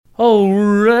All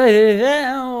right.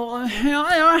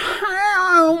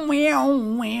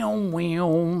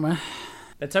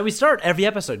 That's how we start every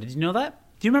episode. Did you know that?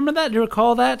 Do you remember that? Do you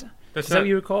recall that? Is that what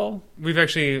you recall? We've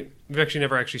actually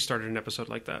never actually started an episode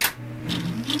like that.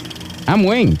 I'm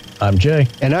Wing. I'm Jay.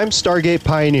 And I'm Stargate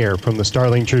Pioneer from the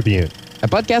Starling Tribune, a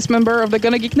podcast member of the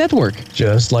Gonna Geek Network.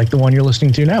 Just like the one you're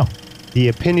listening to now. The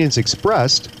opinions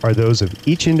expressed are those of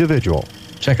each individual.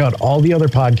 Check out all the other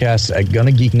podcasts at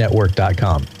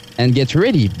GonnaGeekNetwork.com. And get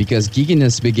ready, because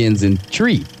geekiness begins in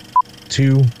 3,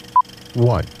 2,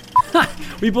 1.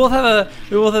 We both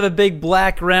have a big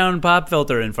black round pop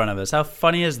filter in front of us. How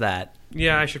funny is that?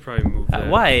 Yeah, I should probably move that.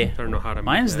 Why? I don't know how to move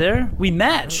Mine's that. there. We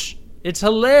match. It's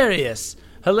hilarious.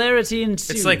 Hilarity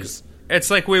ensues.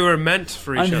 It's like we were meant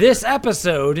for each On other. this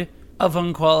episode of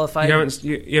Unqualified.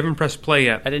 You haven't pressed play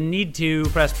yet. I didn't need to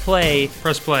press play.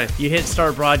 Press play. You hit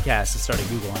start broadcast to start a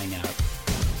Google Hangout.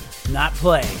 Not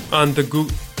play. On the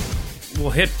Google... We'll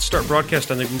hit start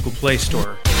broadcast on the Google Play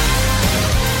Store.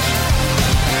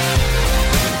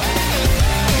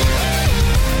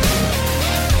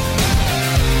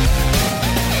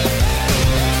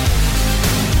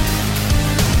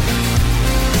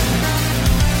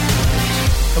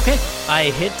 Okay,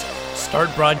 I hit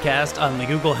start broadcast on the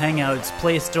Google Hangouts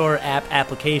Play Store app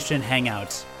application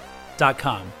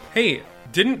hangouts.com. Hey,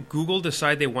 didn't Google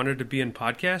decide they wanted to be in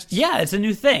podcasts? Yeah, it's a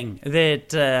new thing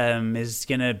that is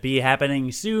going to be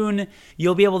happening soon.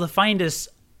 You'll be able to find us,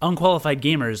 Unqualified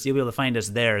Gamers, you'll be able to find us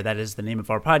there. That is the name of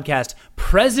our podcast.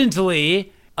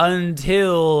 Presently,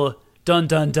 until dun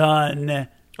dun dun.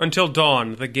 Until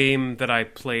Dawn, the game that I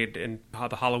played in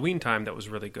the Halloween time that was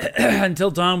really good.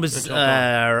 Until Dawn was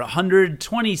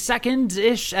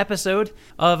 122nd-ish episode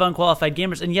of Unqualified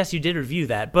Gamers. And yes, you did review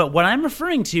that. But what I'm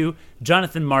referring to,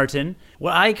 Jonathan Martin,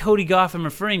 what I, Cody Goff, am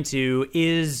referring to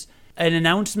is an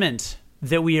announcement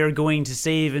that we are going to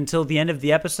save until the end of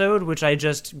the episode, which I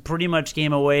just pretty much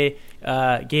gave away,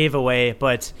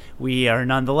 but we are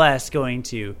nonetheless going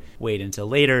to wait until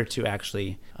later to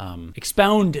actually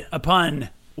expound upon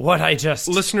what I just...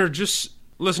 Listener, just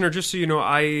so you know,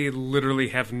 I literally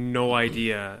have no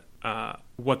idea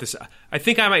what this... I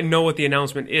think I might know what the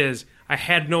announcement is. I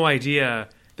had no idea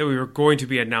that we were going to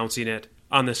be announcing it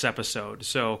on this episode.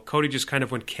 So Cody just kind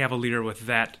of went cavalier with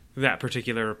that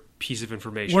particular piece of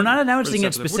information. We're not announcing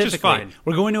it specifically. Which is fine.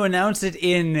 We're going to announce it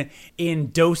in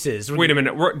doses. Wait a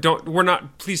minute. We're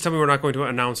not... Please tell me we're not going to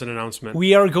announce an announcement.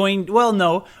 We are going... Well,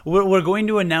 no. We're going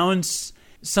to announce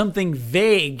something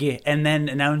vague and then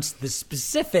announce the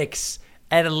specifics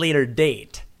at a later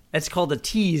date. That's called a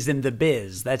tease in the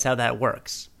biz. That's how that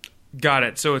works. Got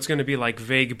it. So it's going to be like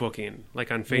vague booking,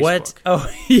 like on Facebook. What? Oh,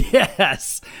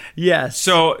 yes. Yes.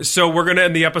 So we're going to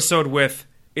end the episode with,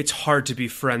 it's hard to be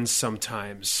friends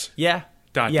sometimes. Yeah.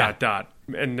 Dot.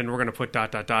 And then we're going to put ...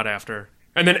 after.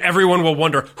 And then everyone will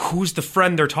wonder, who's the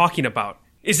friend they're talking about?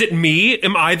 Is it me?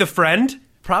 Am I the friend?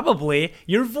 Probably.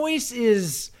 Your voice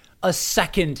is a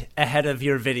second ahead of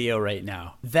your video right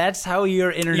now. That's how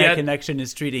your internet connection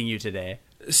is treating you today.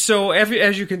 So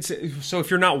as you can see, so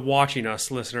if you're not watching us,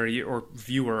 listener or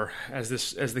viewer, as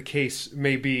the case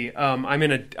may be, I'm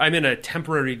in a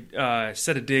temporary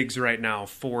set of digs right now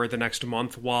for the next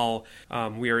month while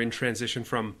we are in transition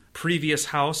from previous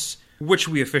house, which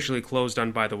we officially closed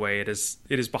on, by the way. It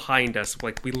is behind us.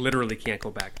 Like, we literally can't go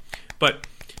back. But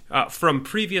from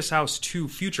previous house to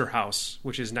future house,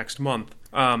 which is next month.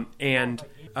 So I'm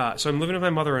living with my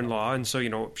mother-in-law, and so, you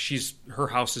know, her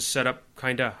house is set up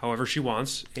kind of however she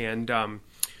wants, and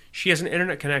she has an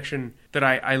internet connection that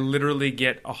I literally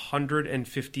get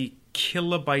 150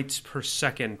 kilobytes per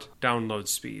second download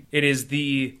speed. It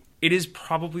is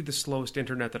probably the slowest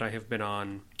internet that I have been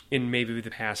on in maybe the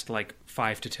past like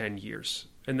 5 to 10 years,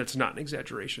 and that's not an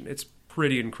exaggeration. It's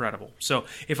pretty incredible. So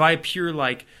if I appear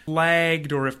like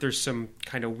lagged, or if there's some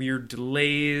kind of weird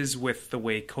delays with the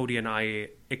way Cody and I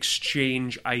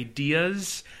exchange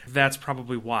ideas, that's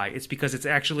probably why. It's because it's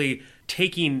actually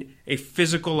taking a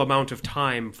physical amount of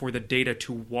time for the data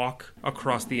to walk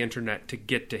across the internet to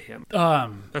get to him.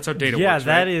 That's how data works, Yeah, right?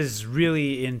 that is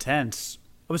really intense.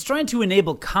 I was trying to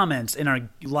enable comments in our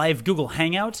live Google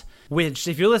Hangout, which,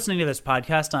 if you're listening to this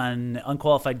podcast on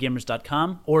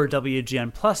unqualifiedgamers.com or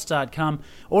WGNplus.com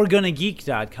or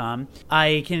GonnaGeek.com,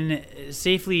 I can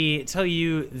safely tell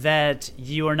you that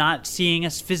you are not seeing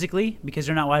us physically because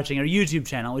you're not watching our YouTube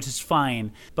channel, which is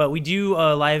fine. But we do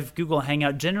a live Google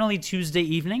Hangout generally Tuesday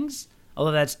evenings,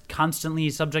 although that's constantly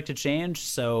subject to change,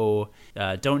 so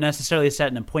don't necessarily set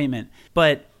an appointment.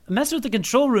 But messed with the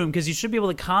control room because you should be able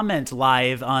to comment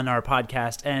live on our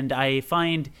podcast, and I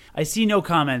see no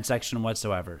comment section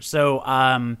whatsoever. So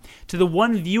to the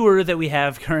one viewer that we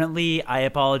have currently, I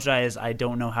apologize. I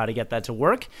don't know how to get that to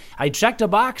work. I checked a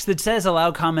box that says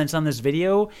allow comments on this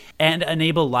video and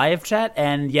enable live chat,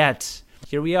 and yet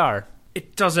here we are.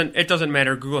 It doesn't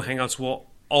matter. Google Hangouts will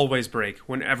always break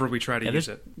whenever we try to use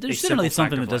it. There's generally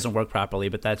something that doesn't work properly,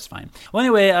 but that's fine. Well,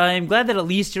 anyway, I'm glad that at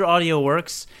least your audio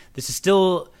works. This is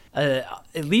still,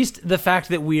 at least the fact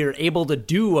that we are able to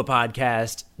do a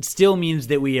podcast still means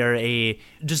that we are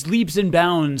just leaps and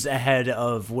bounds ahead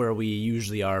of where we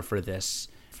usually are for this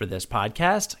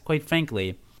podcast, quite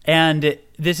frankly. And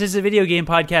this is a video game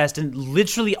podcast, and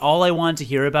literally all I want to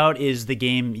hear about is the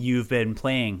game you've been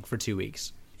playing for 2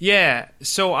 weeks. Yeah,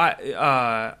 so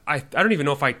I don't even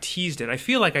know if I teased it. I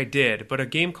feel like I did, but a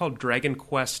game called Dragon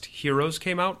Quest Heroes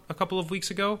came out a couple of weeks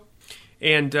ago,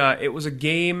 and it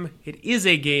is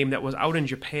a game that was out in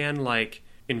Japan like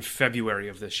in February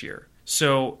of this year.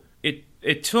 So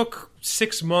it took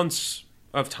 6 months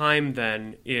of time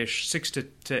then ish, 6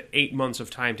 to 8 months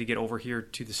of time to get over here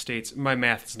to the States. My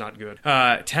math is not good.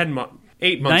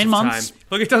 8 months 9 months? Time.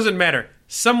 Look, it doesn't matter.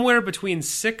 Somewhere between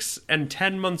 6 and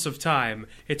 10 months of time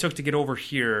it took to get over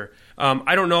here.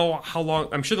 I don't know how long.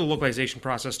 I'm sure the localization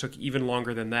process took even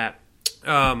longer than that.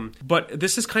 But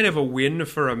this is kind of a win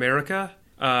for America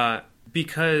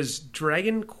because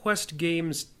Dragon Quest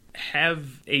games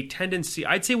have a tendency.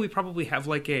 I'd say we probably have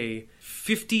like a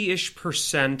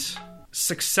 50-ish%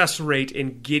 success rate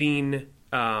in getting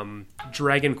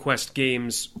Dragon Quest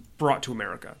games brought to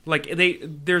America. Like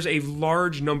there's a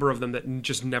large number of them that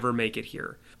just never make it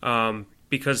here.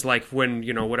 Because like when,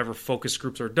 whatever focus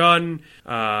groups are done,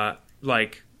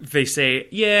 like they say,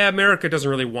 yeah, America doesn't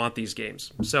really want these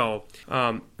games. So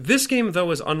this game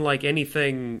though is unlike any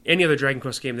other Dragon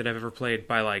Quest game that I've ever played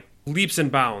by like leaps and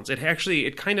bounds.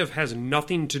 It kind of has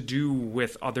nothing to do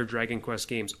with other Dragon Quest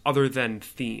games other than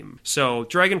theme. So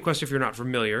Dragon Quest, if you're not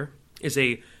familiar, is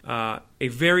a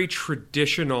very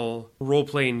traditional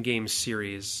role-playing game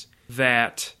series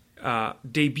that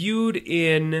debuted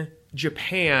in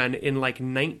Japan in like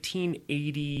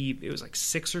 1980. It was like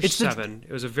 6 or 7.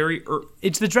 It was a very.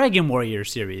 It's the Dragon Warrior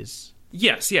series.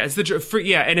 Yes, yeah, it's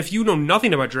and if you know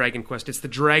nothing about Dragon Quest, it's the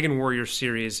Dragon Warrior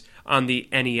series on the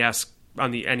NES.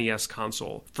 On the NES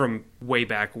console from way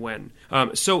back when.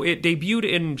 So it debuted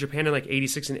in Japan in like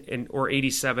 86 or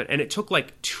 87, and it took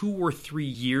like 2 or 3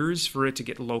 years for it to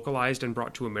get localized and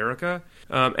brought to America.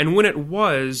 And when it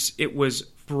was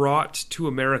brought to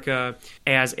America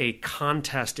as a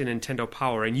contest in Nintendo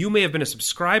Power. And you may have been a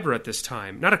subscriber at this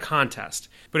time. Not a contest,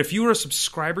 but if you were a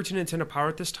subscriber to Nintendo Power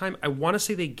at this time, I want to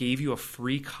say they gave you a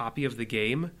free copy of the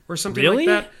game or something like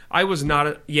that. I was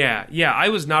not I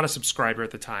was not a subscriber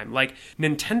at the time. Like,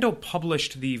 Nintendo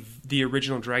published the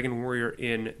original Dragon Warrior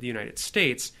in the United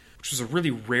States, which was a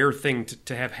really rare thing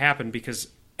to have happen because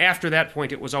after that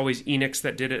point, it was always Enix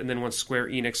that did it, and then once Square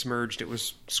Enix merged, it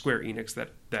was Square Enix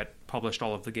that published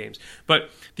all of the games.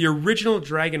 But the original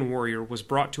Dragon Warrior was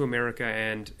brought to America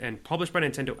and published by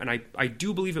Nintendo, and I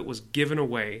do believe it was given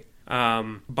away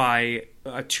by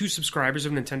 2 subscribers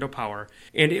of Nintendo Power.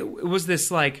 And it was this,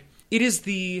 like, it is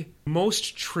the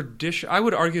most traditional. I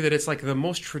would argue that it's like the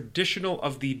most traditional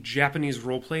of the Japanese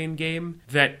role-playing game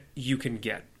that you can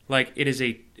get. Like, it is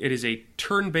a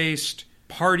turn-based,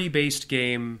 party-based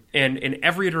game, and in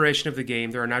every iteration of the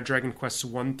game, there are now Dragon Quests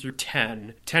 1 through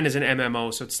 10. 10 is an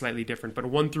MMO, so it's slightly different, but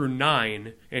 1 through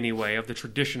 9, anyway, of the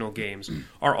traditional games,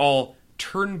 are all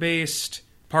turn-based,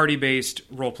 party-based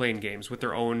role-playing games with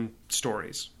their own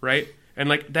stories, right? And,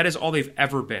 like, that is all they've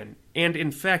ever been. And,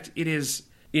 in fact, it is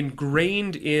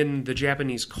ingrained in the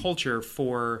Japanese culture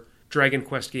for Dragon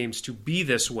Quest games to be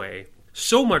this way,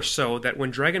 so much so that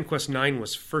when Dragon Quest IX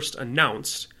was first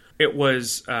announced, it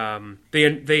was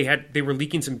they were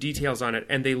leaking some details on it,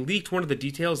 and they leaked one of the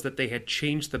details that they had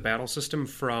changed the battle system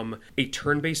from a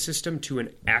turn-based system to an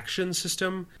action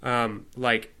system,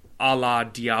 like a la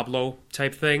Diablo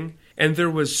type thing. And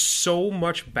there was so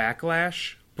much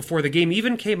backlash before the game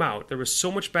even came out. There was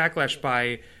so much backlash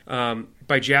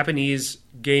by Japanese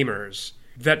gamers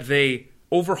that they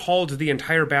overhauled the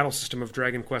entire battle system of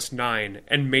Dragon Quest IX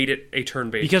and made it a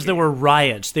turn-based because game. There were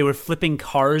riots. They were flipping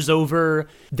cars over.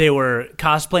 They were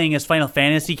cosplaying as Final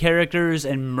Fantasy characters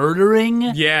and murdering.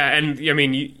 Yeah, and I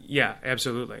mean, yeah,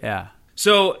 absolutely. Yeah.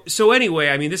 So anyway,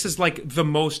 I mean, this is like the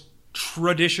most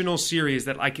traditional series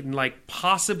that I can like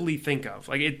possibly think of.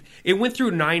 Like it went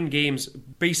through 9 games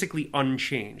basically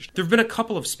unchanged. There've been a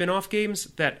couple of spin-off games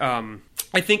that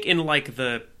I think in like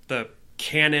the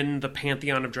canon, the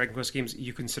pantheon of Dragon Quest games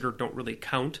you consider don't really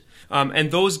count. And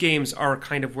those games are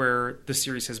kind of where the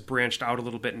series has branched out a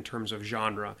little bit in terms of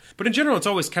genre. But in general, it's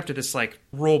always kept to this like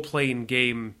role-playing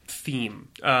game theme.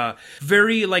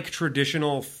 Very like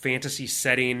traditional fantasy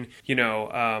setting,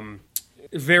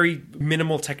 very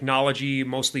minimal technology,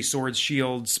 mostly swords,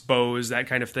 shields, bows, that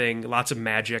kind of thing. Lots of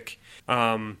magic.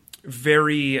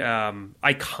 Very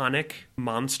iconic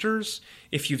monsters.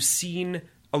 If you've seen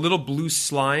a little blue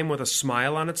slime with a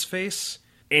smile on its face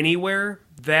anywhere,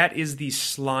 that is the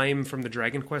slime from the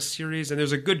Dragon Quest series, and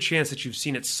there's a good chance that you've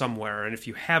seen it somewhere. And if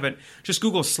you haven't, just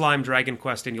Google slime Dragon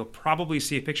Quest and you'll probably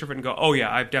see a picture of it and go, oh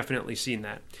yeah, I've definitely seen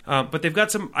that. But they've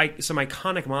got some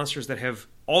iconic monsters that have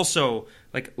also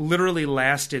like literally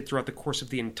lasted throughout the course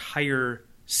of the entire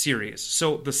series.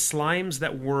 So the slimes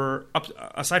that were,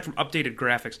 aside from updated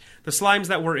graphics, the slimes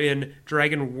that were in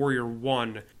Dragon Warrior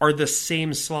 1 are the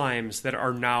same slimes that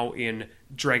are now in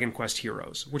Dragon Quest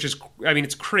Heroes, which is, I mean,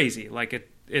 it's crazy. Like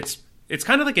it's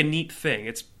kind of like a neat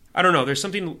thing. I don't know, there's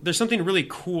something really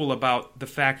cool about the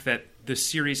fact that the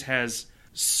series has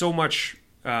so much,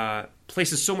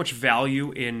 places so much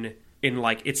value in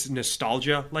like its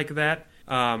nostalgia like that.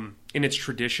 In its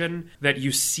tradition, that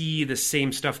you see the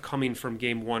same stuff coming from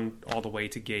game 1 all the way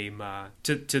to game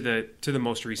to the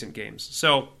most recent games.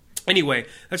 So anyway,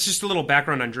 that's just a little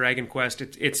background on Dragon Quest.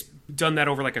 It's done that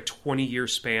over like a 20-year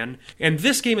span, and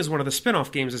this game is one of the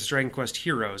spin-off games. It's Dragon Quest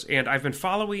Heroes, and I've been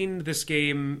following this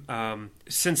game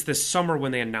since this summer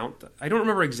when they announced. I don't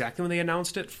remember exactly when they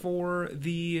announced it for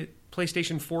the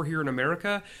PlayStation 4 here in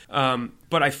America,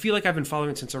 but I feel like I've been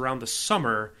following it since around the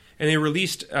summer. And they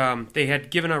released, they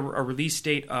had given a release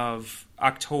date of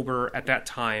October at that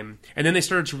time. And then they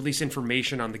started to release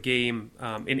information on the game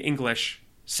in English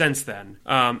since then.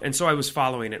 And so I was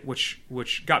following it,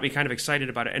 which got me kind of excited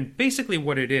about it. And basically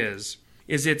what it is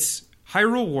it's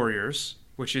Hyrule Warriors,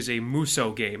 which is a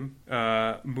Musou game.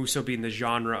 Musou being the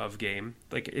genre of game.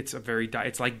 Like it's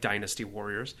like Dynasty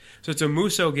Warriors. So it's a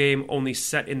Musou game only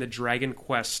set in the Dragon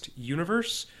Quest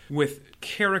universe with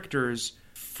characters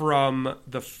from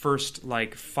the first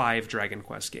like 5 Dragon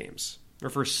Quest games, or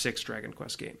first 6 Dragon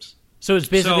Quest games. So it's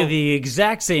basically the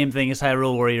exact same thing as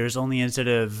Hyrule Warriors, only instead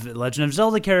of Legend of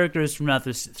Zelda characters throughout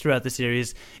the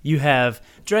series, you have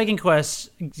Dragon Quest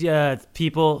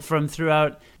people from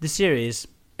throughout the series.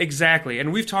 Exactly,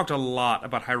 and we've talked a lot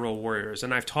about Hyrule Warriors,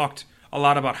 and I've talked a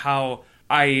lot about how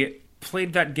I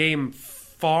played that game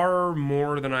far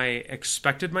more than I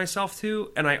expected myself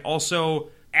to, and I also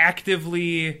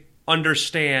actively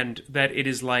understand that it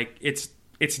is like it's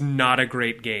not a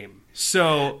great game.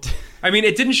 So I mean,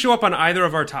 it didn't show up on either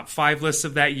of our top 5 lists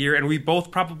of that year, and we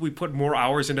both probably put more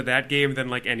hours into that game than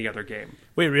like any other game.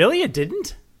 Wait, really? It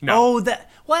didn't? No.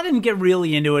 Well, I didn't get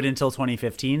really into it until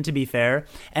 2015, to be fair.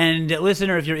 And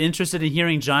listener, if you're interested in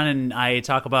hearing John and I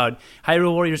talk about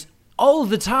Hyrule Warriors all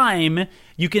the time,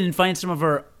 you can find some of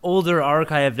our older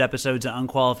archived episodes at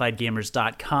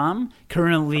unqualifiedgamers.com.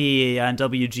 Currently on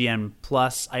WGN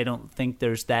Plus, I don't think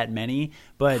there's that many,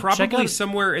 but probably check out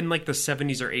somewhere in like the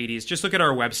 70s or 80s. Just look at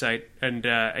our website,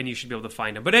 and you should be able to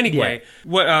find them. But anyway,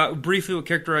 briefly, what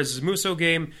characterizes a Musou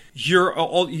game?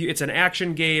 It's an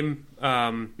action game.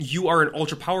 You are an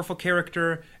ultra powerful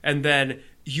character, and then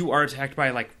you are attacked by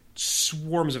like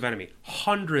swarms of enemies,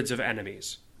 hundreds of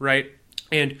enemies, right?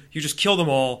 And you just kill them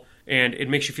all, and it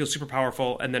makes you feel super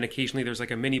powerful, and then occasionally there's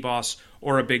like a mini-boss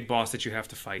or a big boss that you have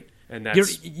to fight. And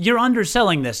that's... You're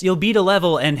underselling this. You'll beat a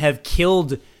level and have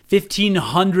killed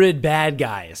 1,500 bad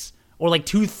guys, or like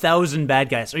 2,000 bad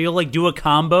guys. Or you'll like do a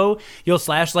combo, you'll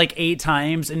slash like 8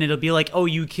 times, and it'll be like, oh,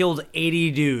 you killed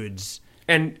 80 dudes.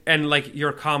 And like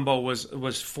your combo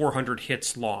was 400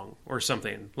 hits long or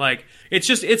something. Like it's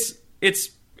just it's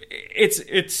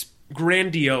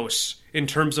grandiose in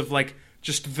terms of like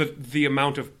just the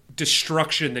amount of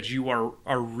destruction that you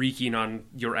are wreaking on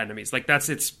your enemies. Like that's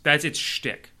its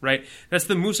shtick, right? That's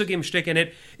the Musou game shtick, and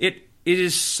it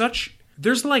is such.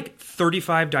 There's like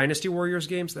 35 Dynasty Warriors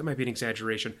games. That might be an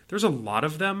exaggeration. There's a lot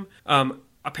of them.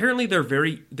 Apparently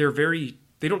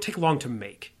they don't take long to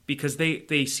make, because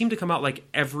they seem to come out like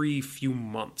every few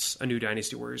months, a new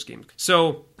Dynasty Warriors game.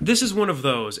 So this is one of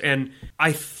those, and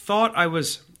I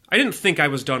didn't think I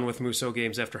was done with Musou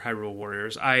games after Hyrule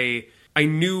Warriors. I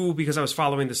knew, because I was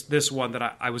following this one,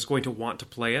 that I was going to want to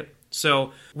play it.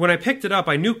 So when I picked it up,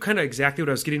 I knew kind of exactly what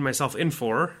I was getting myself in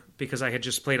for, because I had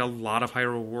just played a lot of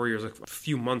Hyrule Warriors a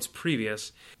few months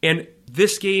previous. And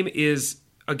this game is,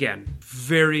 again,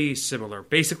 very similar.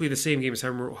 Basically the same game as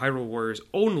Hyrule Warriors,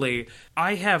 only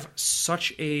I have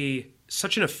such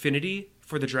an affinity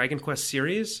for the Dragon Quest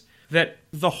series that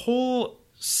the whole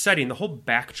setting, the whole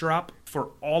backdrop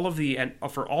for all of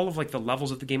like the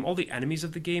levels of the game, all the enemies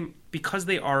of the game, because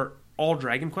they are all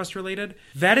Dragon Quest related,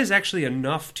 that is actually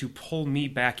enough to pull me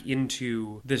back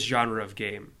into this genre of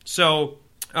game. So,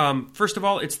 first of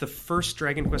all, it's the first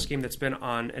Dragon Quest game that's been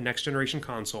on a next generation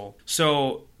console.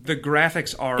 So the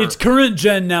graphics are... It's current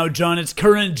gen now, John. It's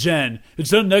current gen.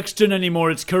 It's not next gen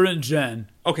anymore. It's current gen.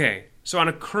 Okay, so on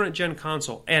a current gen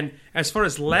console. And as far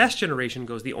as last generation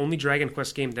goes, the only Dragon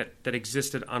Quest game that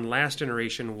existed on last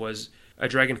generation was a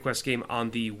Dragon Quest game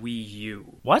on the Wii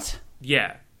U. What?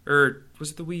 Yeah. Or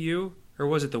was it the Wii U? Or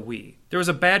was it the Wii? There was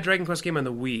a bad Dragon Quest game on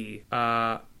the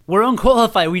Wii. We're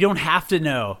unqualified. We don't have to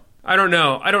know. I don't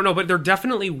know, but there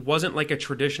definitely wasn't like a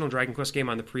traditional Dragon Quest game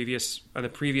on the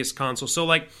previous console. So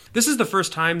like this is the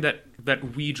first time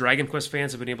that we Dragon Quest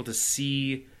fans have been able to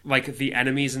see like the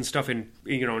enemies and stuff in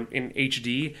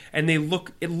HD, and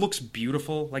it looks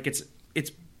beautiful. Like it's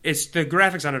the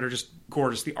graphics on it are just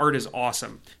gorgeous. The art is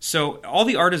awesome. So all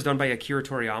the art is done by Akira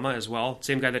Toriyama as well,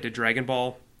 same guy that did Dragon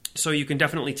Ball. So you can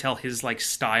definitely tell his like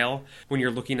style when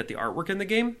you're looking at the artwork in the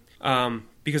game.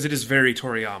 Because it is very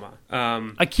Toriyama.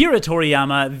 Akira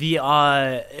Toriyama, the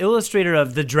illustrator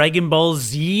of the Dragon Ball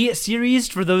Z series,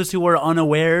 for those who are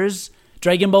unawares,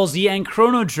 Dragon Ball Z and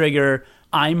Chrono Trigger,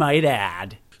 I might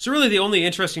add. So really the only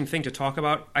interesting thing to talk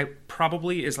about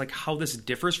probably is like how this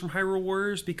differs from Hyrule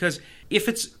Warriors, because if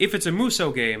it's a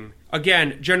Musou game,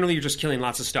 again, generally you're just killing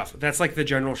lots of stuff. That's like the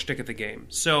general shtick of the game.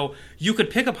 So you could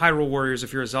pick up Hyrule Warriors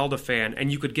if you're a Zelda fan,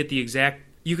 and you could get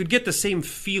the same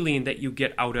feeling that you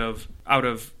get out of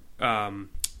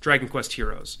Dragon Quest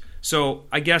Heroes. So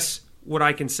I guess what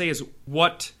I can say is,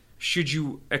 what should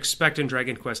you expect in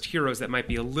Dragon Quest Heroes that might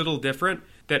be a little different,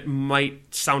 that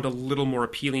might sound a little more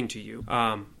appealing to you,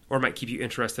 or might keep you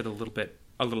interested a little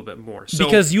bit more. So,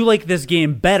 because you like this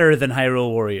game better than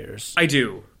Hyrule Warriors. I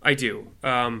do.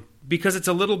 Because it's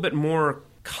a little bit more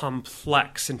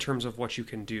complex in terms of what you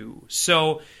can do.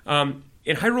 So,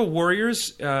 in Hyrule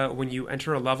Warriors, when you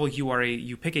enter a level,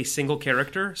 you pick a single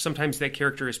character. Sometimes that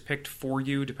character is picked for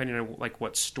you, depending on like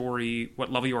what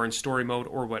level you are in story mode,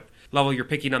 or what level you're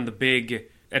picking on the big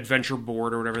adventure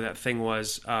board or whatever that thing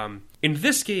was. In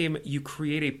this game, you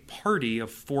create a party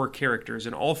of 4 characters,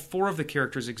 and all 4 of the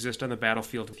characters exist on the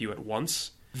battlefield with you at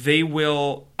once. They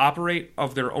will operate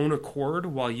of their own accord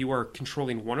while you are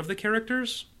controlling one of the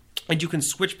characters, and you can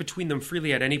switch between them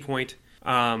freely at any point,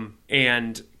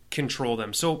 and control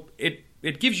them. So it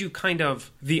gives you kind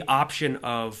of the option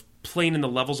of playing in the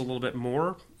levels a little bit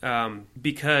more,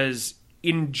 because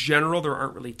in general there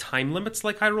aren't really time limits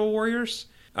like Hyrule Warriors.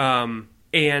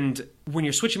 And when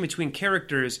you're switching between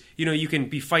characters, you can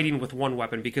be fighting with one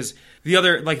weapon, because the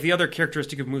other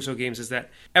characteristic of Musou games is that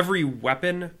every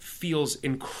weapon feels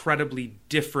incredibly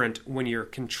different when you're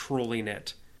controlling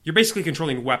it. You're basically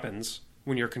controlling weapons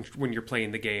when you're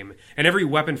playing the game, and every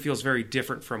weapon feels very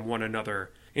different from one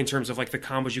another in terms of like the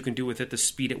combos you can do with it, the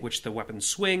speed at which the weapon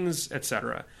swings,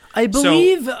 etc. I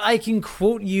believe I can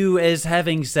quote you as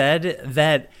having said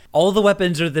that all the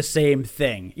weapons are the same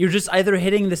thing. You're just either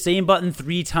hitting the same button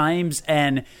 3 times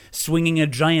and swinging a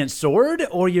giant sword,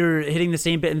 or you're hitting the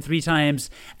same button 3 times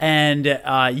and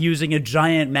using a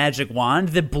giant magic wand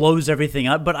that blows everything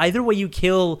up. But either way, you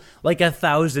kill like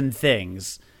 1,000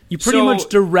 things. You pretty much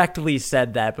directly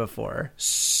said that before.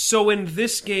 So in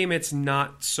this game, it's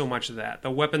not so much that.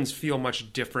 The weapons feel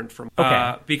much different from...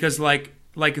 Okay. Because like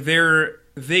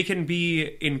they can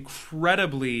be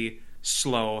incredibly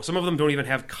slow. Some of them don't even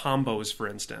have combos, for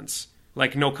instance.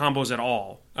 Like no combos at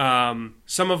all.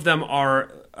 Some of them are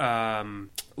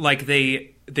like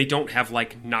they don't have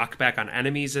like knockback on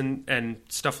enemies and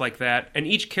stuff like that. And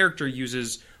each character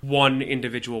uses one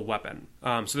individual weapon.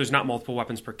 So there's not multiple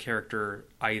weapons per character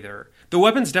either. The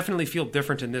weapons definitely feel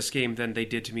different in this game than they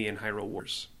did to me in Hyrule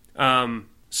Wars.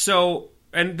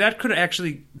 And that could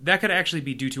actually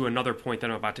be due to another point that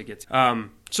I'm about to get to.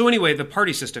 So anyway, the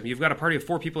party system. You've got a party of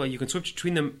 4 people that you can switch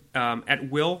between them at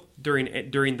will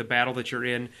during the battle that you're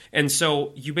in. And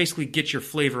so you basically get your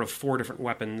flavor of 4 different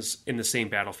weapons in the same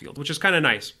battlefield, which is kind of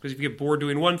nice, because if you get bored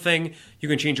doing one thing, you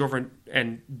can change over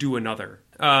and do another.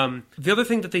 The other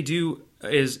thing that they do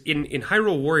is in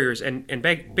Hyrule Warriors and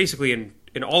basically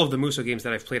in all of the Musou games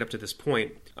that I've played up to this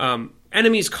point,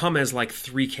 enemies come as like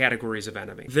 3 categories of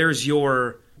enemy. There's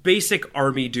your basic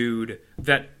army dude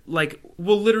that like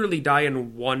will literally die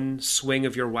in one swing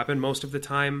of your weapon most of the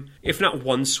time. If not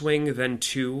one swing, then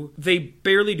 2. They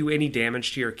barely do any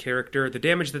damage to your character. The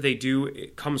damage that they do,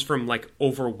 it comes from like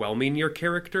overwhelming your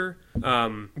character.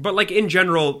 But like in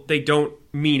general, they don't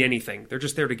mean anything. They're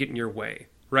just there to get in your way,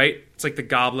 right? It's like the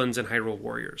goblins in Hyrule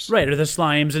Warriors. Right, or the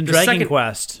slimes in Dragon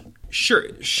Quest.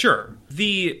 Sure.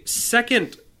 The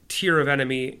second tier of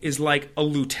enemy is like a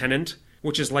lieutenant,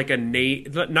 which is like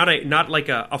not like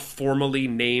a formally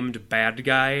named bad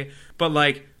guy, but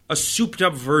like a souped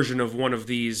up version of one of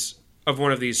these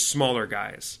smaller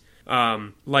guys.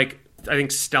 Like I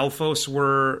think Stelphos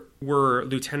were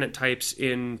lieutenant types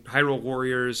in Hyrule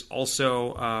Warriors.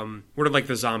 Also, what are like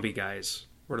the zombie guys?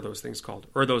 What are those things called?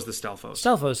 Or are those the Stelphos?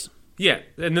 Stelphos. Yeah,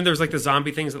 and then there's like the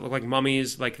zombie things that look like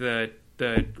mummies, like the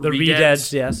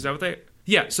Redeads, yes. Is that what they?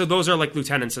 Yeah, so those are like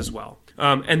lieutenants as well.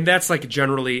 And that's like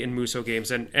generally in Musou games,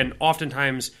 and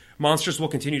oftentimes monsters will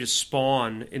continue to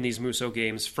spawn in these Musou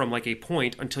games from like a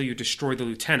point until you destroy the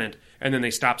lieutenant, and then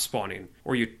they stop spawning,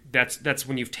 or that's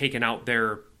when you've taken out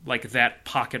their like that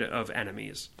pocket of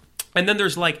enemies. And then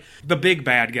there's like the big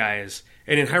bad guys,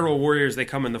 and in Hyrule Warriors they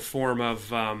come in the form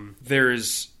of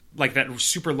there's like that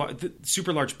super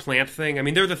large plant thing. I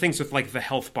mean, they're the things with like the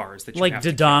health bars that you like have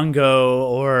Dodongo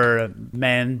or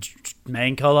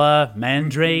Mancala,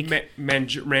 Mandrake,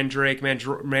 Mandragora,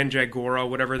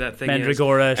 whatever that thing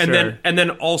Mandragora, is. sure. And then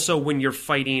also when you're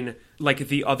fighting like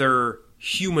the other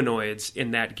humanoids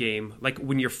in that game, like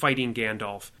when you're fighting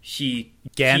Gandalf, he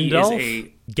is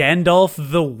a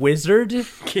Gandalf the wizard.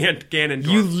 Ganondorf.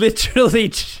 You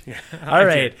literally. All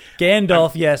right,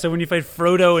 Gandalf. Yeah. So when you fight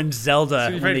Frodo and Zelda,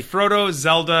 so you fight Frodo,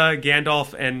 Zelda,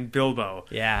 Gandalf, and Bilbo.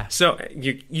 Yeah. So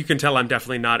you can tell I'm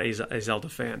definitely not a Zelda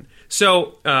fan.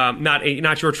 So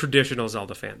not your traditional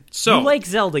Zelda fan. So you like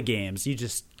Zelda games. You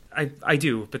just I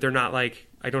do, but they're not like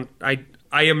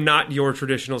I am not your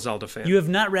traditional Zelda fan. You have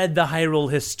not read the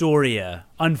Hyrule Historia,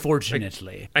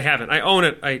 unfortunately. I haven't. I own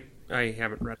it. I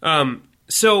haven't read it.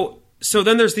 So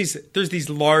then there's these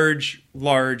large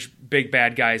big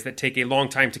bad guys that take a long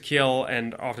time to kill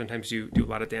and oftentimes do a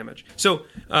lot of damage. So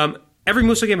every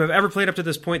Musou game I've ever played up to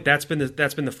this point, that's been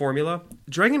the formula.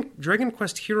 Dragon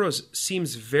Quest Heroes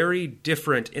seems very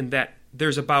different in that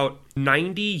there's about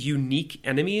 90 unique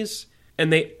enemies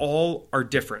and they all are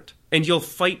different. And you'll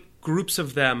fight groups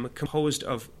of them composed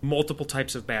of multiple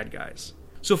types of bad guys.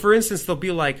 So, for instance, there'll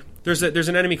be like there's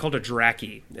an enemy called a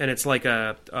Draki, and it's like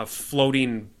a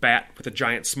floating bat with a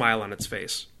giant smile on its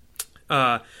face.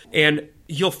 And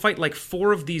you'll fight like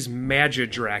 4 of these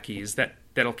Magi-Drakis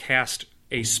that'll cast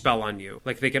a spell on you.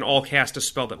 Like they can all cast a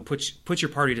spell that puts your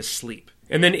party to sleep.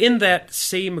 And then in that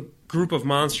same group of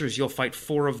monsters, you'll fight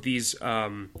 4 of these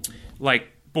like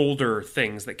boulder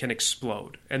things that can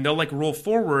explode, and they'll like roll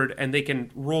forward and they can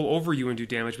roll over you and do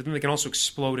damage, but then they can also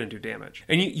explode and do damage.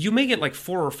 And you may get like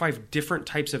 4 or 5 different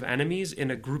types of enemies in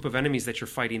a group of enemies that you're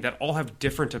fighting that all have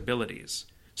different abilities.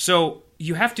 So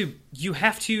you have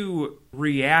to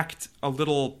react a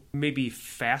little maybe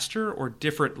faster or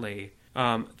differently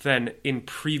than in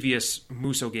previous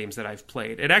Musou games that I've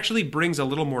played. It actually brings a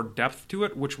little more depth to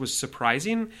it, which was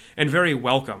surprising and very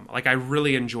welcome. Like I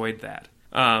really enjoyed that.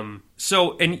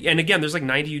 So again, there's like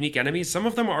 90 unique enemies. Some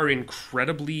of them are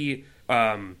incredibly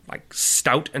like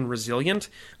stout and resilient.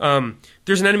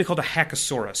 There's an enemy called a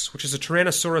Hackosaurus, which is a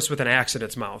Tyrannosaurus with an axe in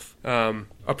its mouth,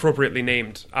 appropriately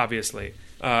named, obviously.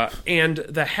 And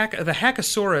the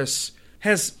Hackosaurus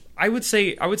has, I would say,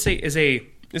 is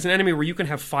an enemy where you can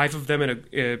have 5 of them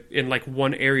in like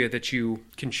one area that you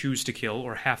can choose to kill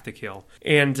or have to kill.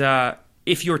 And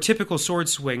if your typical sword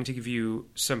swing, to give you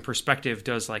some perspective,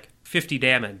 does like 50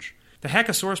 damage, the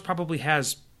Hackosaurus probably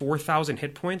has 4,000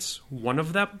 hit points, one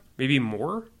of them, maybe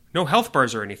more. No health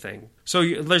bars or anything.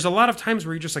 So there's a lot of times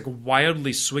where you're just like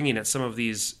wildly swinging at some of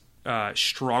these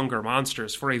stronger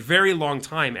monsters for a very long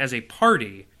time as a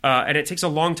party, and it takes a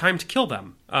long time to kill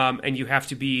them. And you have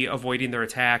to be avoiding their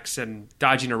attacks and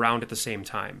dodging around at the same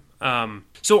time.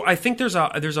 So I think there's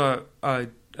a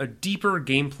deeper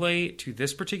gameplay to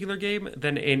this particular game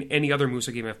than in any other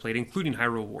Musou game I've played, including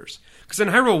Hyrule Warriors. Because in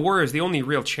Hyrule Warriors, the only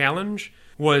real challenge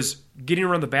was getting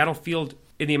around the battlefield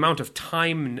in the amount of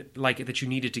time like that you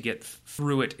needed to get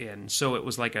through it in. So it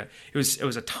was like it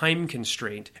was a time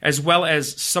constraint, as well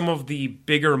as some of the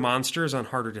bigger monsters on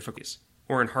harder difficulties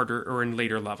or in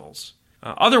later levels.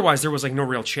 Otherwise, there was like no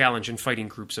real challenge in fighting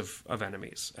groups of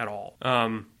enemies at all.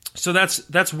 So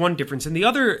that's one difference. And the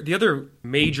other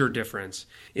major difference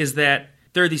is that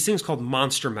there are these things called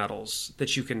monster medals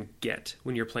that you can get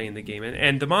when you're playing the game.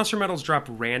 And the monster medals drop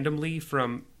randomly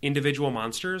from individual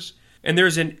monsters. And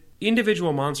there's an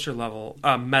individual monster level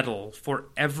medal for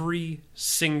every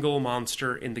single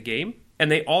monster in the game.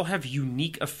 And they all have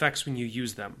unique effects when you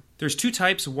use them. There's 2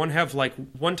 types. One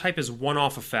type is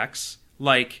one-off effects,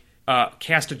 like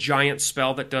cast a giant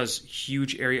spell that does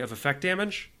huge area of effect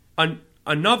damage.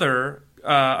 Another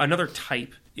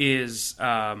type is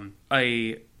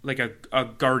a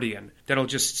guardian that'll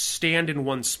just stand in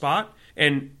one spot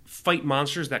and fight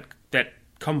monsters that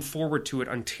come forward to it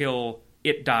until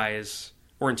it dies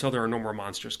or until there are no more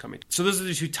monsters coming. So those are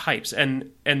the two types,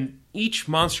 and each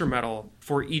monster medal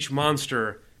for each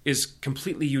monster is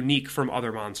completely unique from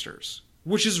other monsters,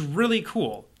 which is really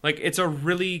cool. Like, it's a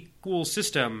really cool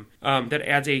system that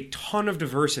adds a ton of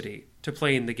diversity to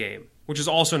playing the game, which is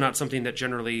also not something that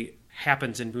generally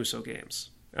happens in Musou games.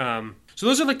 So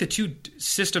those are like the two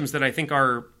systems that I think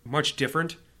are much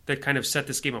different that kind of set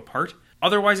this game apart.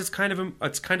 Otherwise, it's kind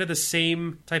of the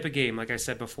same type of game, like I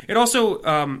said before. It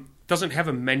also doesn't have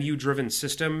a menu-driven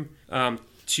system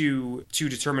to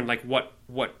determine like what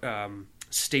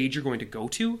stage you're going to go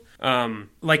to.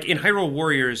 Like in Hyrule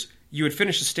Warriors, you would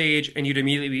finish a stage and you'd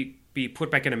immediately be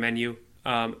put back in a menu,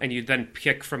 and you'd then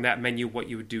pick from that menu what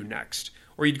you would do next.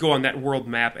 Or you'd go on that world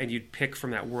map and you'd pick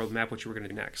from that world map what you were going to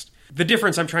do next. The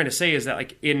difference I'm trying to say is that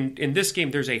like in this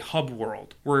game, there's a hub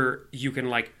world where you can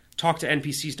like talk to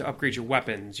NPCs to upgrade your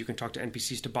weapons. You can talk to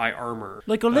NPCs to buy armor.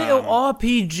 Like a little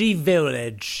RPG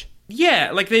village.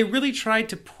 Yeah, like they really tried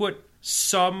to put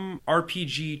some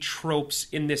RPG tropes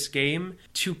in this game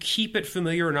to keep it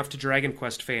familiar enough to Dragon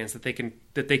Quest fans that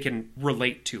they can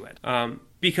relate to it.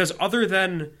 Because other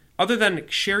than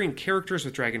sharing characters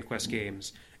with Dragon Quest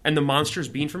games and the monsters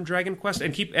being from Dragon Quest,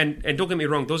 and don't get me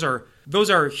wrong, those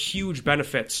are huge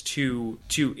benefits to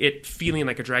it feeling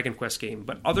like a Dragon Quest game.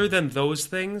 But other than those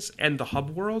things and the hub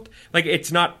world, like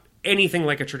it's not anything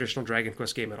like a traditional Dragon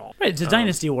Quest game at all. Right, it's a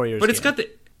Dynasty Warriors but game. it's got the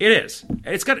It is.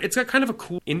 It's got kind of a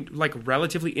cool,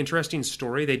 relatively interesting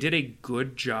story. They did a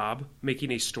good job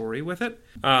making a story with it.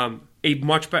 A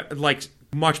much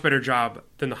better job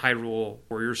than the Hyrule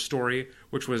Warriors story,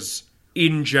 which was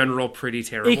in general pretty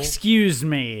terrible. Excuse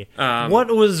me. What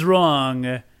was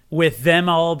wrong with them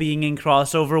all being in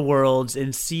crossover worlds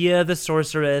in Sia the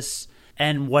Sorceress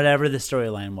and whatever the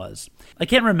storyline was? I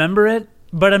can't remember it,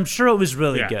 but I'm sure it was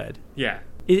really good. Yeah.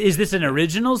 Is this an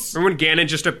original? Remember when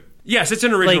Ganon Yes, it's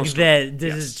an original story.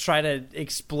 Does it try to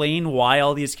explain why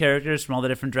all these characters from all the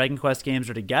different Dragon Quest games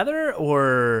are together,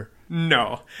 or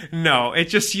No. It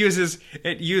just uses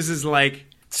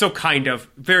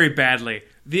very badly.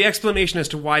 The explanation as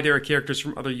to why there are characters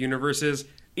from other universes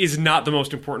is not the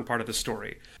most important part of the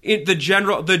story. The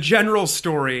general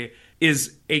story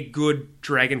is a good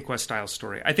Dragon Quest style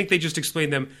story. I think they just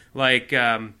explain them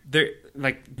they're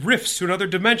like rifts to another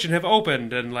dimension have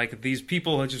opened and like these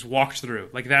people have just walked through.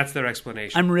 Like that's their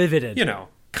explanation. I'm riveted.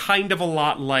 Kind of a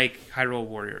lot like Hyrule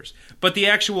Warriors. But the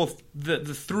actual the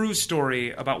through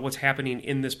story about what's happening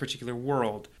in this particular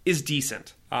world is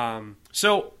decent.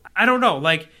 So I don't know.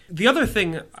 Like the other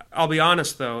thing, I'll be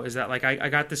honest though, is that like I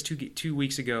got this 2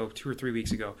 or 3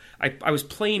 weeks ago. I was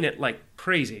playing it like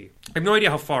crazy. I have no idea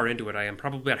how far into it I am.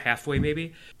 Probably about halfway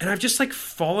maybe. And I've just like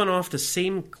fallen off the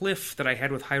same cliff that I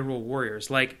had with Hyrule Warriors.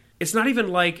 Like it's not even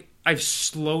like I've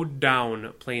slowed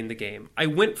down playing the game. I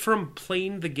went from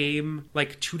playing the game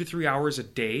like 2 to 3 hours a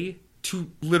day to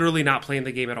literally not playing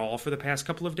the game at all for the past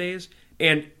couple of days.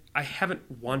 And I haven't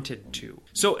wanted to.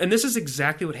 So, and this is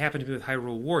exactly what happened to me with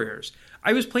Hyrule Warriors.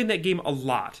 I was playing that game a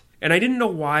lot, and I didn't know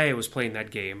why I was playing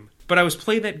that game, but I was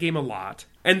playing that game a lot.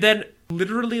 And then,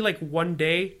 literally, like one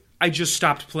day, I just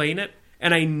stopped playing it,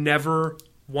 and I never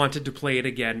wanted to play it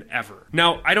again, ever.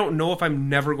 Now, I don't know if I'm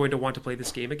never going to want to play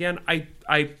this game again.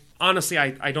 I honestly,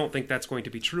 I don't think that's going to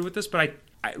be true with this, but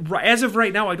as of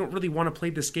right now, I don't really want to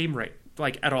play this game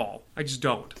at all. I just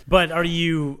don't. But are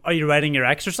you riding your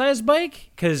exercise bike?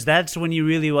 Because that's when you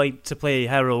really like to play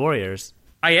Hyrule Warriors.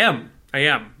 I am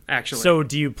actually. So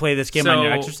do you play this game on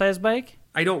your exercise bike?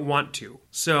 I don't want to.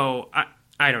 So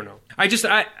I don't know.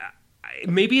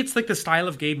 Maybe it's like the style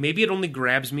of game. Maybe it only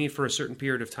grabs me for a certain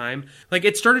period of time. Like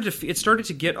it started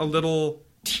to get a little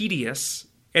tedious.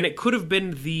 And it could have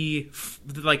been the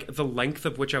length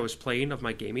of which I was playing of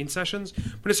my gaming sessions,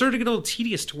 but it started to get a little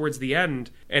tedious towards the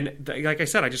end. And like I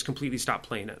said, I just completely stopped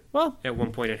playing it. Well, at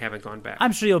one point, and haven't gone back.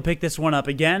 I'm sure you'll pick this one up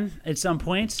again at some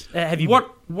point. Have you?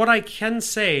 What I can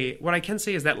say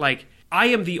is that like I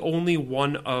am the only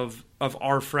one of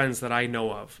our friends that I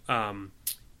know of.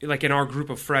 Like in our group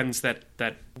of friends that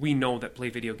we know that play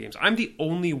video games, I'm the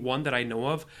only one that I know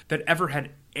of that ever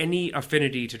had any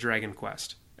affinity to Dragon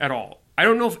Quest at all. I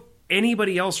don't know if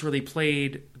anybody else really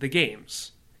played the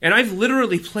games. And I've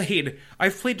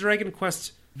played Dragon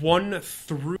Quest 1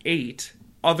 through 8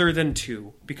 other than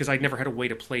 2 because I'd never had a way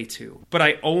to play 2. But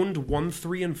I owned 1,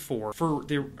 3, and 4 for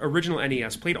the original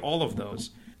NES, played all of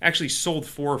those. Actually sold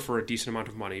 4 for a decent amount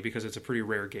of money because it's a pretty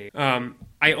rare game.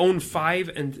 I own 4,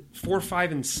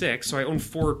 5, and 6, so I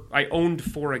owned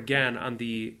 4 again on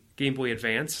the Game Boy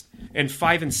Advance, and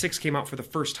 5 and 6 came out for the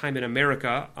first time in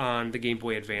America on the Game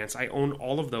Boy Advance. I own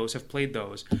all of those, have played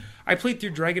those. I played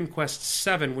through Dragon Quest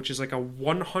 7, which is like a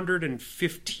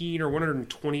 115 or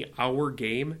 120 hour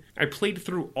game. I played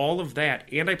through all of that,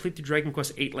 and I played through Dragon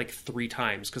Quest 8 like 3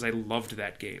 times because I loved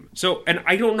that game. So, and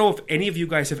I don't know if any of you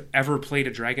guys have ever played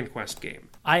a Dragon Quest game.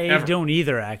 I don't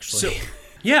either, actually. So,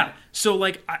 yeah. So,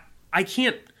 like, I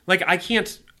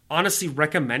can't honestly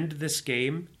recommend this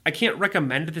game. I can't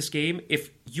recommend this game if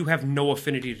you have no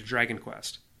affinity to Dragon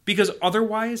Quest. Because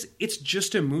otherwise, it's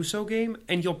just a Musou game,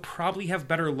 and you'll probably have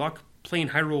better luck playing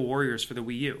Hyrule Warriors for the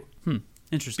Wii U.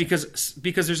 Interesting.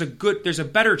 Because there's a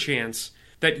better chance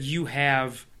that you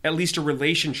have at least a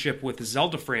relationship with the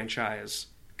Zelda franchise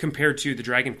compared to the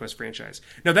Dragon Quest franchise.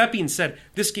 Now, that being said,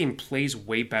 this game plays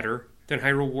way better than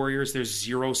Hyrule Warriors. There's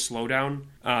zero slowdown,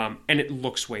 and it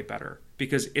looks way better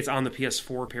because it's on the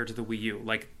PS4 compared to the Wii U.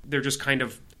 Like, they're just kind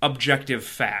of objective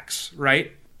facts,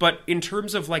 right? But in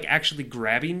terms of like actually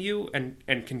grabbing you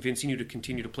and convincing you to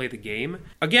continue to play the game,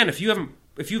 again, if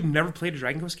you've never played a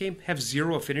Dragon Quest game, have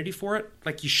zero affinity for it,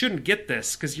 like, you shouldn't get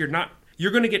this because you're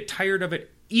going to get tired of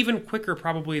it even quicker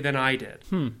probably than I did.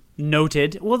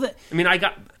 Noted. Well,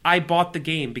 I bought the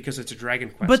game because it's a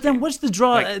Dragon Quest. but then game. what's the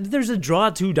draw? Like, There's a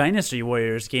draw to Dynasty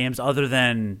Warriors games other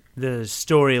than the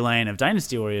storyline of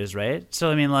Dynasty Warriors, right? So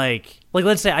I mean, like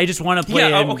let's say I just want to play.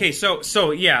 Yeah. Okay.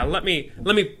 So yeah. Let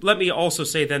me also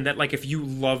say then that, like, if you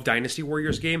love Dynasty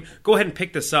Warriors game, go ahead and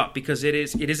pick this up because it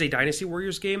is a Dynasty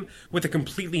Warriors game with a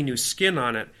completely new skin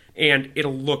on it, and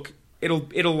it'll like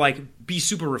be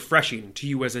super refreshing to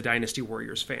you as a Dynasty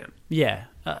Warriors fan. Yeah.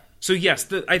 So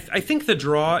yes, I think the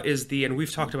draw is and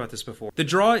we've talked about this before, the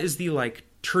draw is the, like,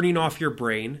 turning off your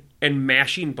brain and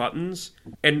mashing buttons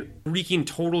and wreaking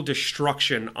total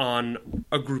destruction on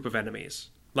a group of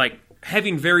enemies. Like,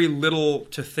 having very little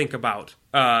to think about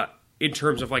in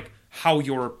terms of, like, how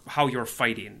you're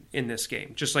fighting in this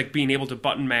game. Just, like, being able to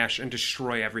button mash and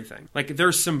destroy everything. Like,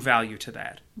 there's some value to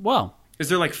that. Well, Is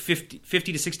there like 50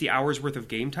 to 60 hours worth of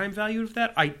game time value of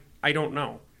that? I don't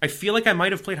know. I feel like I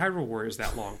might have played Hyrule Warriors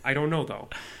that long. I don't know, though.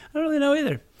 I don't really know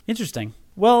either. Interesting.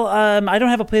 Well, I don't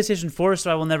have a PlayStation 4,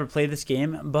 so I will never play this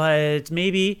game, but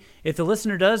maybe if the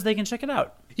listener does, they can check it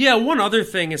out. Yeah, one other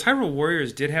thing is Hyrule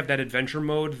Warriors did have that adventure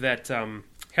mode that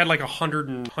had like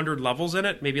 100 levels in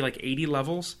it, maybe like 80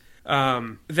 levels,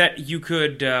 that you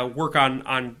could work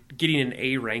on getting an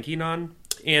A ranking on.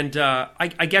 And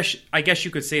I guess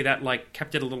you could say that, like,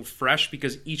 kept it a little fresh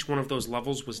because each one of those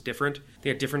levels was different.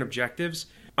 They had different objectives.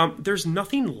 There's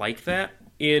nothing like that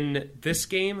in this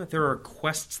game. There are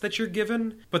quests that you're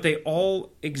given, but they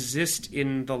all exist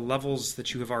in the levels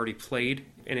that you have already played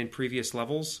and in previous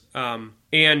levels.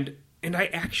 And I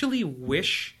actually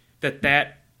wish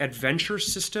that adventure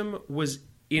system was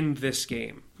in this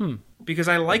game. Because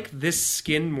I like this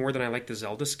skin more than I like the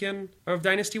Zelda skin of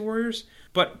Dynasty Warriors.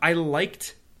 But I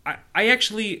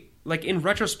actually, like, in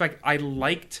retrospect, I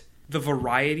liked the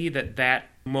variety that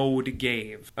mode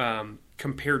gave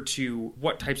compared to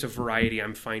what types of variety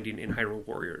I'm finding in Hyrule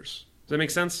Warriors. Does that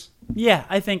make sense? Yeah,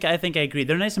 I think I agree.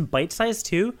 They're nice and bite-sized,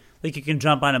 too. Like, you can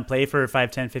jump on and play for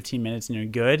 5, 10, 15 minutes and you're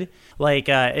good. Like,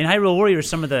 in Hyrule Warriors,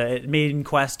 some of the main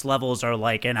quest levels are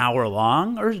like an hour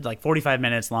long, or like 45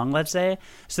 minutes long, let's say.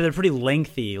 So they're pretty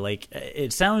lengthy. Like,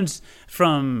 it sounds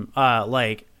from,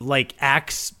 like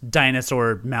axe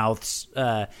dinosaur mouths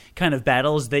kind of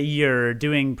battles that you're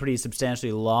doing pretty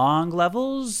substantially long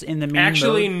levels in the main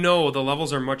Actually, mode. no. The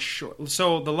levels are much short.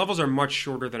 So the levels are much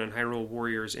shorter than in Hyrule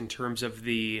Warriors in terms of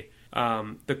the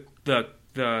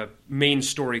main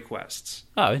story quests.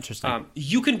 Oh, interesting.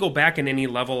 You can go back in any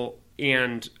level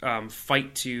and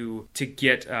fight to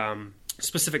get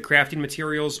specific crafting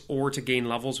materials or to gain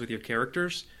levels with your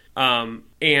characters.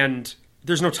 And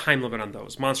there's no time limit on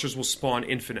those. Monsters will spawn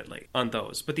infinitely on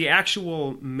those. But the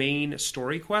actual main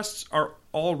story quests are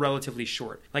all relatively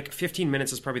short. Like 15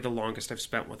 minutes is probably the longest I've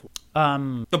spent with one.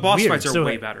 The boss fights are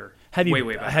way better.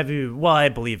 Way better. Well, I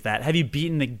believe that. Have you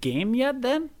beaten the game yet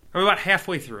then? I'm about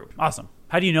halfway through. Awesome.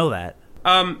 How do you know that?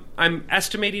 I'm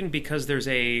estimating because there's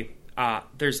basically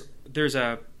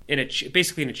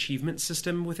an achievement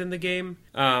system within the game,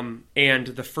 and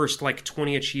the first like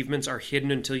 20 achievements are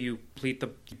hidden until you beat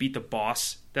the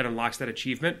boss that unlocks that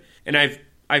achievement. And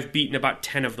I've beaten about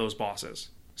 10 of those bosses,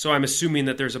 so I'm assuming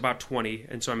that there's about 20,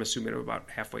 and so I'm assuming I'm about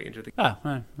halfway into the game.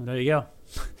 Well, there you go.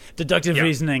 Deductive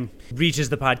reasoning reaches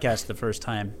the podcast the first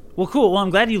time. Well, cool. Well, I'm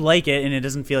glad you like it, and it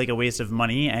doesn't feel like a waste of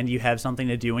money, and you have something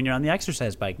to do when you're on the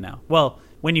exercise bike now. Well,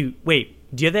 do you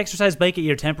have the exercise bike at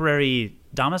your temporary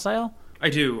domicile? I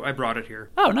do. I brought it here.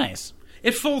 Oh, nice.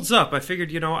 It folds up. I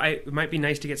figured, it might be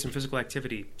nice to get some physical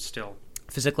activity still.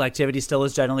 Physical activity still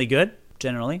is generally good.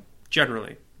 Generally.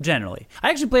 I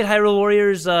actually played Hyrule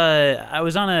Warriors. I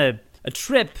was on a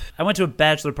trip. I went to a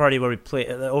bachelor party where we played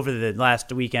over the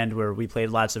last weekend where we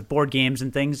played lots of board games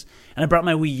and things. And I brought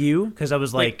my Wii U because I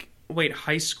was like... Wait,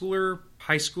 high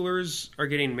schoolers are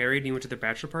getting married and you went to their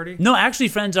bachelor party? No, actually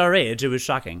friends our age. It was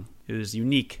shocking. It was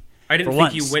unique. I didn't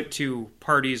think you went to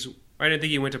parties... I didn't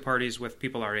think you went to parties with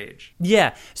people our age.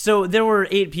 Yeah, so there were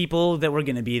 8 people that were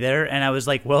going to be there, and I was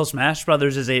like, well, Smash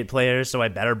Brothers is 8 players, so I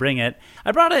better bring it.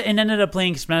 I brought it and ended up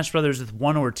playing Smash Brothers with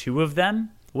 1 or 2 of them.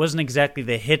 It wasn't exactly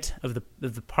the hit of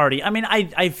the party. I mean,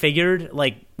 I figured,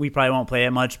 like, we probably won't play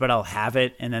it much, but I'll have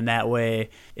it, and then that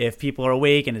way, if people are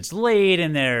awake and it's late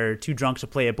and they're too drunk to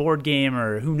play a board game,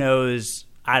 or who knows...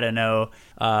 I don't know.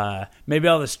 Maybe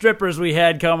all the strippers we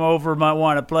had come over might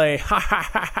want to play.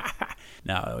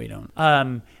 No, we don't.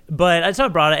 But I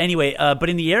brought it anyway. But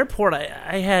in the airport,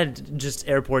 I had just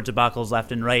airport debacles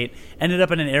left and right. Ended up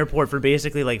in an airport for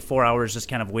basically like 4 hours just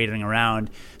kind of waiting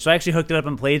around. So I actually hooked it up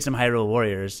and played some Hyrule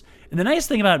Warriors. And the nice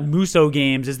thing about Muso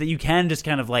games is that you can just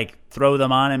kind of like throw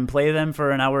them on and play them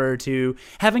for an hour or two,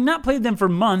 having not played them for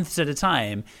months at a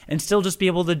time, and still just be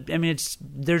able to, I mean,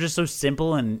 they're just so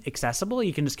simple and accessible.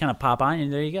 You can just kind of pop on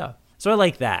and there you go. So I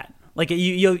like that. Like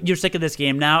you're sick of this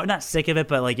game now, not sick of it,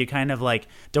 but like you kind of like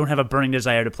don't have a burning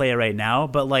desire to play it right now.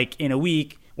 But like in a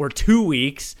week or 2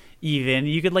 weeks, even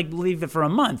you could like leave it for a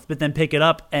month, but then pick it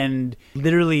up and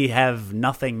literally have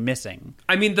nothing missing.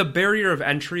 I mean, the barrier of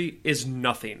entry is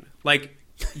nothing. Like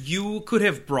you could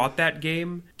have brought that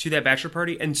game to that bachelor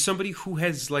party, and somebody who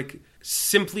has like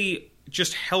simply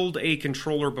just held a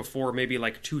controller before, maybe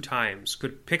like 2 times,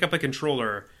 could pick up a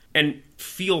controller and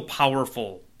feel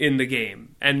powerful in the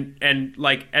game and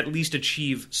like at least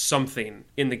achieve something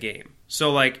in the game.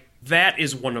 So like that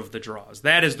is one of the draws.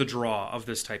 That is the draw of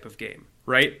this type of game,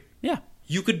 right? Yeah.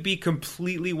 You could be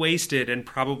completely wasted and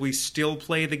probably still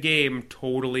play the game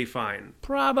totally fine.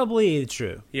 Probably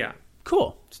true. Yeah.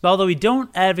 Cool. Although we don't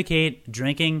advocate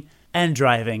drinking and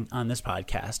driving on this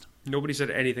podcast. Nobody said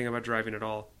anything about driving at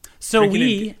all. Well,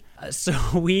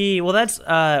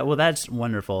 that's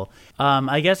wonderful.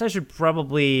 I guess I should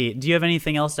probably, do you have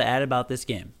anything else to add about this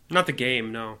game? Not the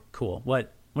game, no. Cool.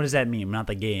 What does that mean? Not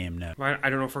the game, no. I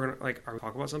don't know if we're going to, like, are we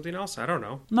talking about something else? I don't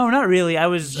know. No, not really.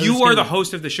 You are the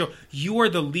host of the show. You are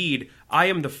the lead. I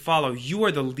am the follow. You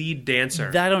are the lead dancer.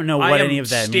 I don't know what any of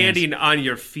that means. I am standing on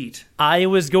your feet. I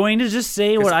was going to just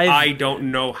say what I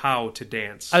don't know how to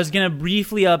dance. I was going to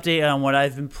briefly update on what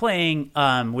I've been playing,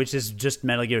 which is just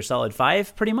Metal Gear Solid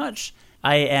 5, pretty much.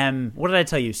 I am, what did I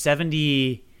tell you,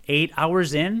 78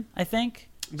 hours in, I think?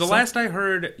 Last I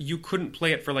heard, you couldn't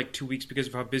play it for like 2 weeks because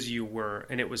of how busy you were,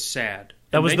 and it was sad.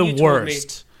 That was the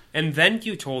worst. And then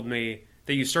you told me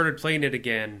that you started playing it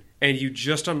again, and you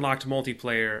just unlocked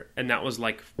multiplayer, and that was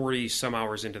like 40-some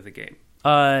hours into the game.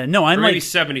 No, I'm maybe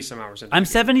 70-some hours into I'm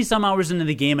 70-some hours into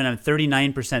the game, and I'm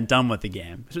 39% done with the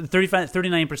game.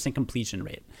 39% completion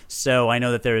rate. So I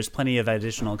know that there is plenty of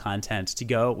additional content to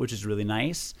go, which is really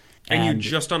nice. And you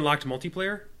just unlocked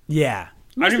multiplayer? Yeah.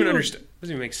 I don't even understand. It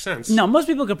doesn't even make sense. No, most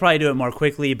people could probably do it more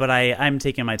quickly, but I'm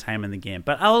taking my time in the game.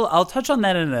 But I'll touch on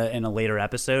that in a later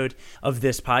episode of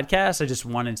this podcast. I just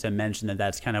wanted to mention that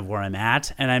that's kind of where I'm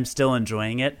at, and I'm still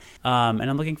enjoying it. And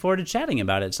I'm looking forward to chatting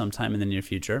about it sometime in the near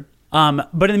future.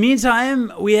 But in the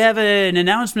meantime, we have an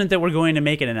announcement that we're going to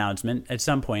make an announcement at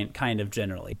some point, kind of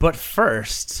generally. But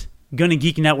first, Gonna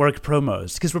Geek Network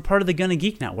promos, because we're part of the Gonna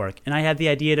Geek Network, and I had the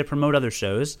idea to promote other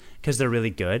shows because they're really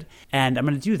good, and I'm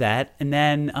going to do that, and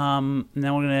then we're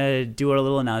going to do our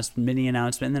little mini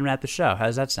announcement, and then wrap the show. How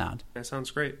does that sound? That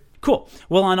sounds great. Cool.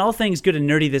 Well, on All Things Good and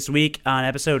Nerdy this week, on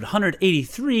episode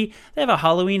 183, they have a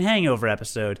Halloween hangover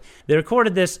episode. They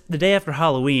recorded this the day after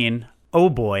Halloween. Oh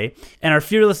boy. And our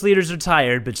fearless leaders are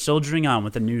tired, but soldiering on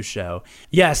with a new show.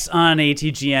 Yes, on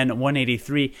ATGN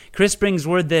 183, Chris brings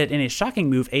word that in a shocking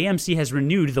move, AMC has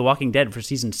renewed The Walking Dead for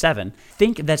Season 7.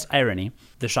 Think that's irony,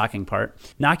 the shocking part.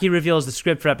 Naki reveals the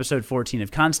script for episode 14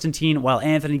 of Constantine, while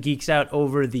Anthony geeks out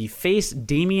over the face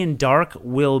Damien Dark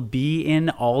will be in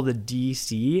all the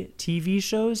DC TV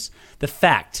shows. The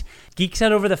fact. Geeks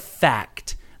out over the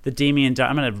fact. The Damien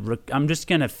Dark. I'm just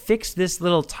gonna fix this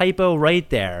little typo right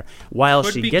there while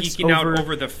she gets geeking out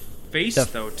over the face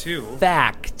though too.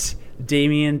 Fact.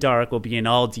 Damien Dark will be in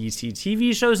all DC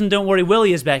TV shows, and don't worry,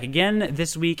 Willie is back again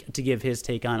this week to give his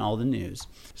take on all the news.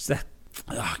 So that,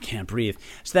 I can't breathe.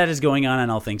 So that is going on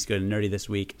All Things Good and Nerdy this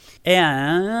week.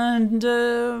 And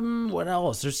what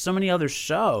else? There's so many other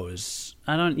shows.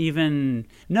 I don't even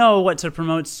know what to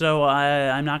promote, so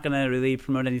I'm not going to really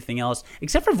promote anything else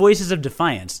except for Voices of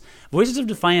Defiance. Voices of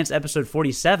Defiance episode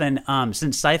 47,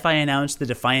 since Sci-Fi announced the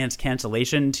Defiance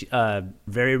cancellation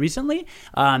very recently,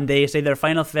 they say their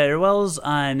final farewells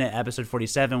on episode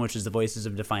 47, which is the Voices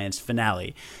of Defiance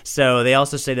finale. So they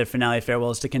also say their finale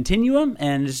farewells to Continuum,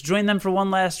 and just join them for one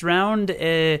last round,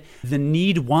 the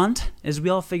need-want, as we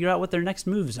all figure out what their next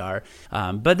moves are.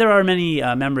 But there are many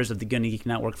members of the Gonna Geek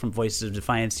Network from Voices of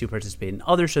Defiance who participate in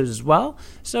other shows as well,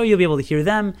 so you'll be able to hear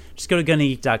them. Just go to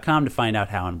GonnaGeek.com to find out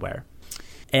how and where.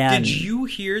 And did you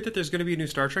hear that there's going to be a new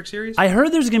Star Trek series? I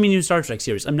heard there's going to be a new Star Trek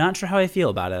series. I'm not sure how I feel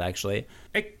about it, actually.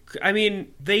 I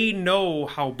mean, they know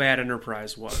how bad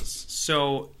Enterprise was,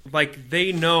 so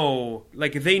they know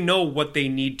what they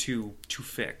need to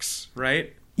fix,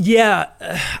 right? Yeah,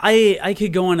 I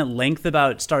could go on at length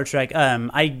about Star Trek.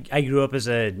 I grew up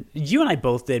you and I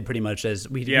both did pretty much as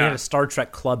we had a Star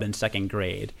Trek club in second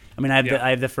grade. I mean, I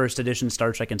have the first edition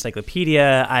Star Trek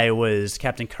encyclopedia. I was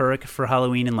Captain Kirk for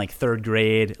Halloween in third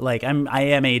grade. I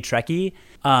am a Trekkie.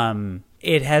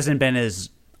 It hasn't been as,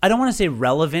 I don't want to say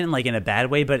relevant in a bad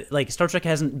way, but Star Trek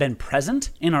hasn't been present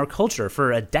in our culture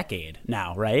for a decade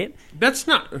now, right?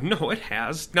 No, it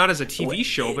has. Not as a TV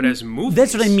show, but as movies.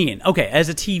 That's what I mean. Okay, as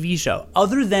a TV show.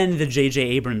 Other than the J.J.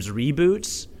 Abrams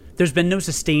reboots, there's been no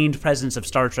sustained presence of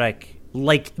Star Trek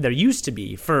like there used to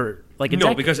be for a decade.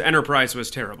 No, because Enterprise was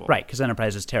terrible. Right, because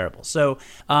Enterprise was terrible. So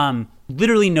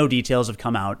literally no details have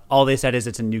come out. All they said is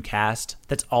it's a new cast.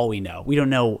 That's all we know. We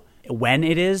don't know when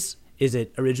it is. Is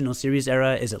it original series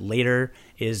era? Is it later?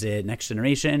 Is it Next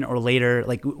Generation or later?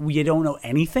 We don't know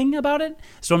anything about it,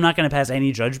 so I'm not going to pass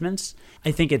any judgments.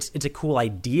 I think it's a cool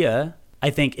idea.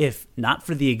 I think if not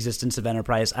for the existence of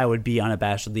Enterprise, I would be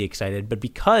unabashedly excited. But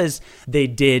because they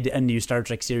did a new Star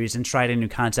Trek series and tried a new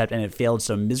concept and it failed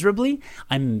so miserably,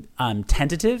 I'm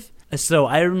tentative. So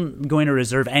I'm going to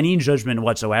reserve any judgment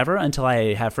whatsoever until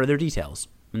I have further details.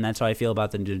 And that's how I feel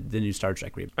about the new Star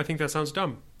Trek reboot. I think that sounds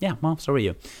dumb. Yeah, well, so are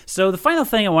you. So the final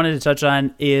thing I wanted to touch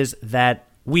on is that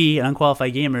we,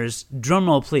 Unqualified Gamers,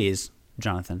 drumroll please,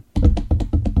 Jonathan.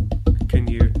 Can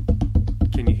you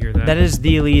hear that? That is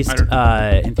the least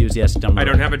enthusiastic drumroll I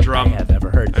don't have a drum. I have ever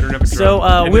heard. I don't have a drum. So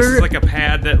and this is a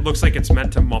pad that looks like it's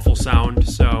meant to muffle sound.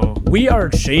 So we are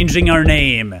changing our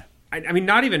name. I mean,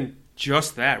 not even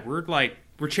just that. We're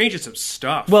changing some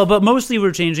stuff. Well, but mostly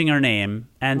we're changing our name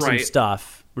and some Right.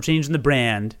 stuff. We're changing the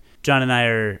brand. John and I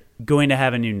are going to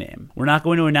have a new name. We're not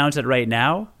going to announce it right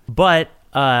now, but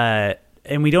and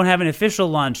we don't have an official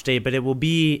launch date, but it will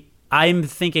be, I'm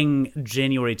thinking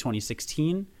January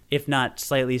 2016, if not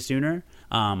slightly sooner.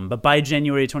 But by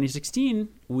January 2016,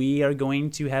 we are going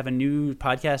to have a new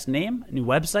podcast name, a new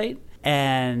website,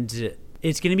 and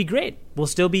it's going to be great. We'll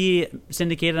still be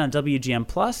syndicated on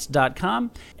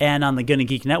WGNplus.com and on the Gonna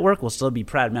Geek Network. We'll still be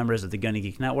proud members of the Gonna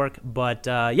Geek Network. But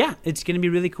yeah, it's going to be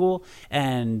really cool.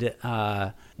 And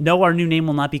no, our new name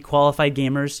will not be Qualified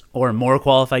Gamers or More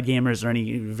Qualified Gamers or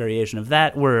any variation of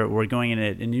that. We're going in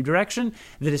a new direction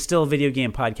that is still video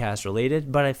game podcast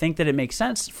related. But I think that it makes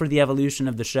sense for the evolution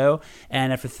of the show.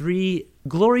 And after 3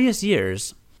 glorious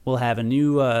years, we'll have a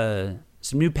new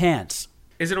some new pants.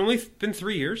 Is it only been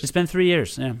 3 years? It's been 3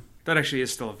 years, yeah. That actually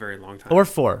is still a very long time. Or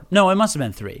 4. No, it must have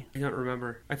been 3. I don't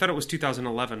remember. I thought it was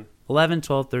 2011. 11,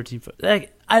 12, 13, 14.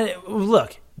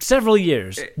 Look, several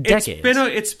years, decades.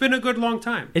 It's been a good long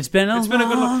time. It's been a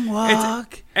long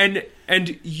walk. And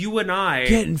you and I...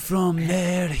 Getting from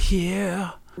there to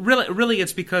here. Really,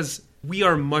 it's because we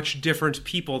are much different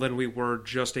people than we were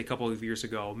just a couple of years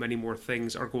ago. Many more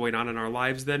things are going on in our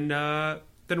lives than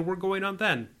were going on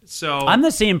then. So I'm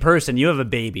the same person. You have a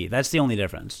baby. That's the only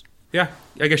difference. Yeah,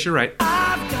 I guess you're right.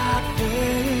 I've got faith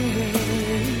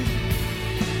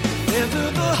into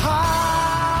the